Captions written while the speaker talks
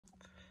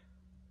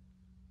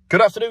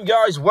Good afternoon,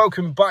 guys.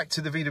 Welcome back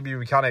to the VW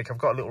Mechanic. I've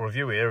got a little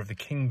review here of the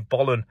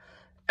kingBolen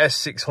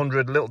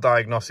S600 little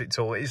diagnostic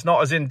tool. It's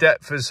not as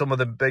in-depth as some of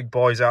the big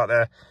boys out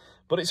there,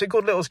 but it's a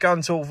good little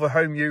scan tool for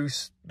home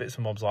use, bits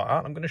and bobs like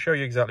that. I'm going to show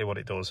you exactly what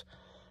it does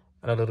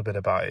and a little bit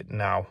about it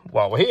now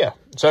while we're here.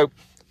 So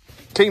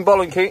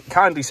kingBolen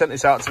kindly sent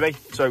this out to me,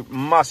 so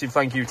massive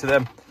thank you to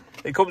them.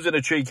 It comes in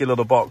a cheeky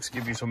little box,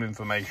 give you some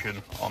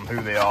information on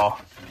who they are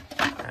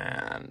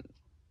and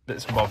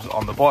bits and bobs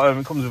on the bottom.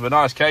 It comes with a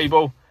nice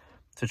cable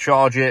to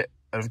charge it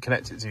and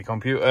connect it to your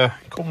computer.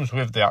 It comes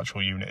with the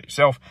actual unit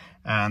itself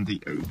and the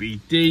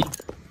OBD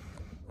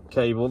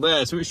cable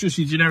there. So it's just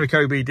your generic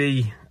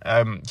OBD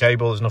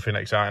cable. There's nothing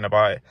exciting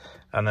about it.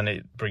 And then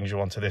it brings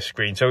you onto this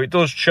screen. So it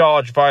does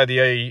charge via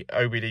the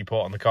OBD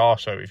port on the car.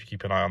 So if you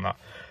keep an eye on that,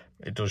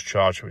 it does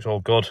charge. So it's all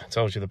good. It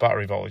tells you the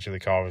battery voltage of the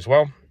car as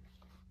well.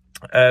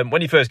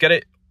 When you first get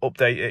it,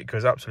 update it,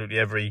 because absolutely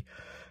every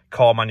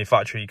car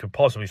manufacturer you could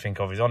possibly think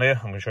of is on here.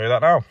 I'm going to show you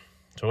that now.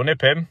 So we'll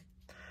nip in.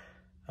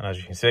 And as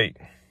you can see,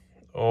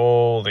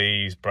 all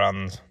these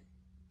brands,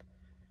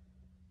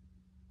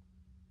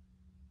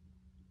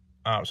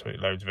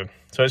 absolutely loads of them.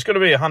 So it's going to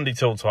be a handy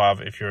tool to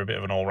have if you're a bit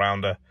of an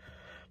all-rounder,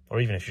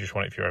 or even if you just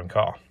want it for your own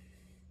car.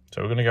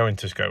 So we're going to go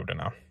into Skoda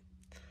now.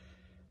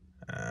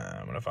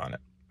 I'm going to find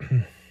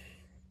it.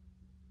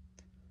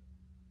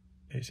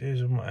 It's here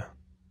somewhere.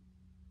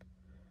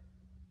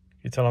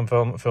 You tell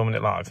I'm filming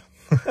it live.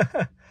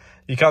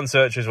 You can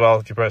search as well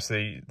if you press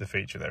the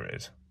feature. There it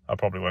is. I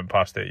probably went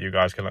past it. You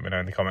guys can let me know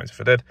in the comments if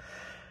I did.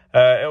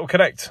 It'll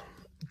connect,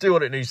 do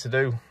what it needs to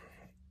do.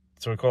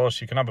 So, of course,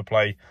 you can have a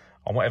play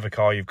on whatever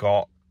car you've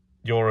got.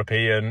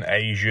 European,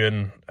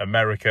 Asian,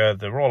 America,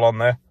 they're all on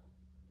there.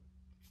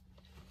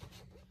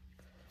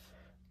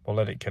 We'll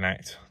let it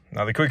connect.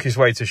 Now, the quickest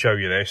way to show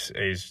you this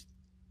is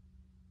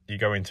you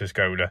go into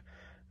Skoda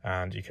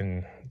and you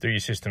can do your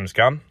system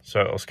scan.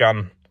 So it'll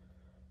scan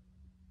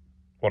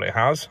what it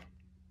has.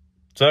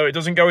 So it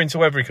doesn't go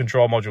into every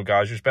control module,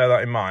 guys. Just bear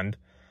that in mind.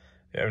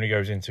 It only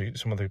goes into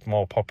some of the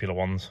more popular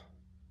ones.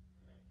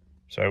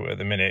 So at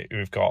the minute,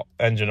 we've got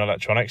engine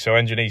electronics. So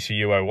engine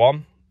ECU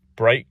 01,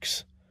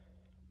 brakes,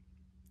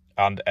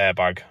 and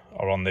airbag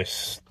are on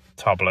this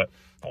tablet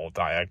or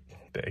diag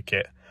bit of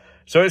kit.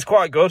 So it's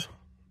quite good.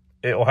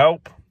 It'll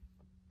help.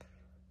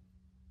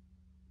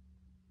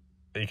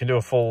 You can do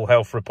a full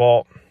health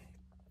report.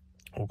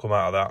 Will come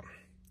out of that.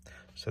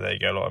 So there you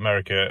go. Look,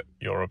 America,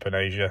 Europe, and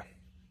Asia.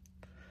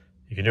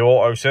 You can do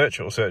auto search.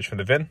 It'll search for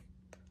the VIN.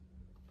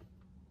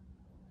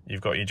 You've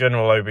got your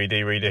general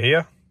OBD reader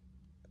here.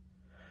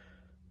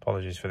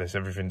 Apologies for this.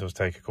 Everything does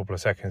take a couple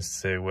of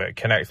seconds to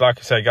connect. Like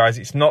I say, guys,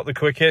 it's not the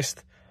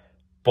quickest,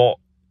 but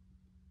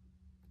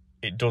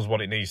it does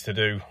what it needs to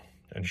do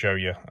and show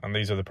you. And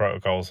these are the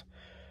protocols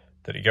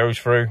that it goes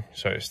through.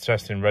 So it's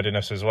testing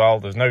readiness as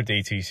well. There's no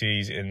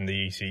DTCs in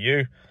the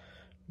ECU.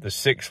 There's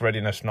 6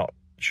 readiness not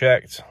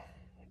checked.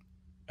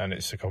 And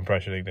it's a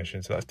compression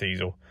ignition, so that's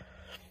diesel.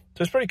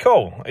 So it's pretty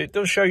cool. It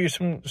does show you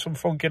some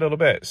funky little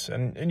bits,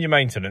 and in your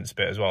maintenance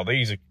bit as well.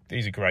 These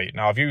are great.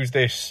 Now I've used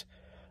this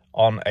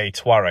on a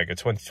Touareg, a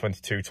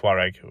 2022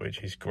 Touareg,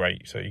 which is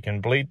great. So you can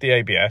bleed the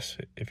ABS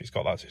if it's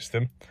got that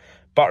system.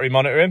 Battery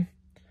monitoring,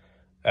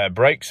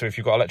 brakes. So if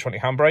you've got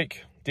electronic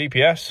handbrake,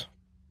 DPF.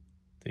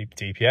 You can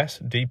do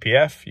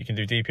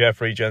DPF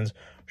regens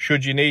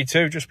should you need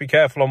to. Just be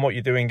careful on what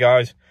you're doing,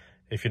 guys.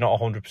 If you're not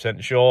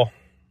 100% sure.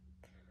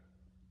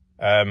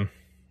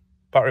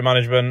 Battery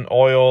management,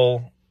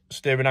 oil,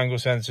 steering angle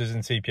sensors,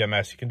 and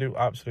TPMS. You can do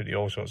absolutely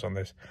all sorts on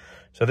this.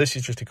 So this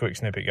is just a quick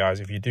snippet,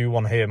 guys. If you do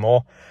want to hear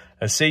more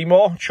and see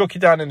more, chuck it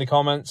down in the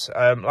comments.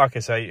 Like I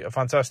say, a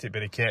fantastic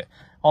bit of kit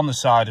on the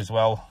side as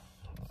well.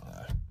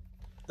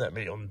 Let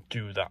me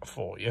undo that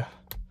for you.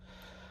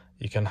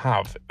 You can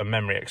have a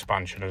memory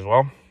expansion as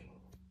well.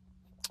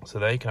 So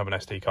there you can have an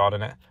SD card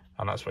in it,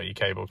 and that's where your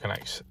cable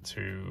connects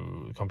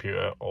to the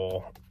computer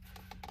or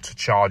to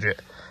charge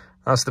it.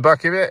 That's the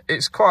back of it.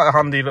 It's quite a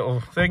handy little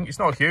thing. It's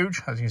not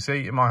huge, as you can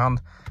see in my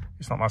hand.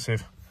 It's not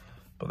massive,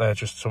 but they're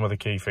just some of the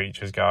key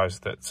features,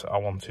 guys, that I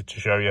wanted to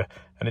show you.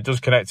 And it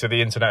does connect to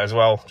the internet as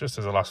well, just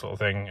as a last little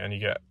thing. And you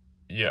get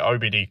your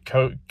OBD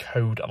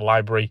code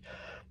library,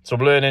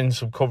 some learning,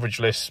 some coverage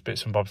lists,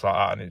 bits and bobs like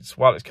that. And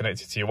while it's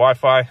connected to your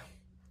Wi-Fi,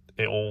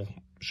 it will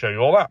show you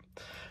all that.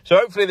 So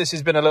hopefully this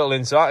has been a little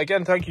insight.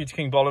 Again, thank you to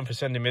kingBolen for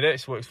sending me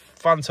this. It works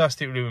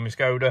fantastically with my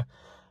Skoda.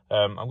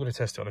 I'm going to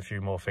test it on a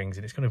few more things,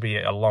 and it's going to be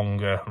a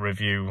longer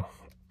review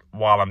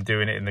while I'm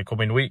doing it in the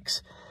coming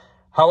weeks.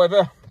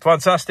 However,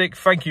 fantastic.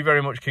 Thank you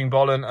very much,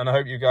 kingBolen, and I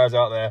hope you guys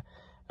out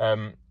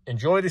there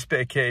enjoy this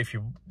bit of kit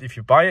if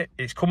you buy it.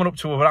 It's coming up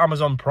to an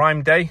Amazon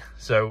Prime Day,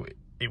 so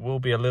it will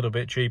be a little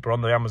bit cheaper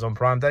on the Amazon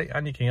Prime Day,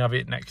 and you can have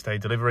it next day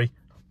delivery.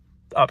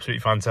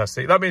 Absolutely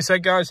fantastic. That being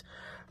said, guys,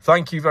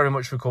 thank you very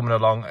much for coming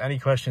along. Any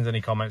questions,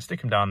 any comments,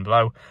 stick them down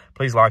below.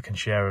 Please like and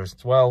share as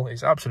well.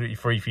 It's absolutely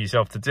free for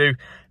yourself to do,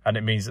 and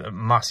it means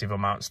massive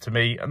amounts to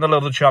me and the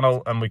little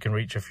channel, and we can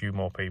reach a few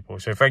more people.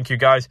 So thank you,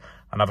 guys,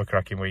 and have a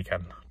cracking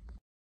weekend.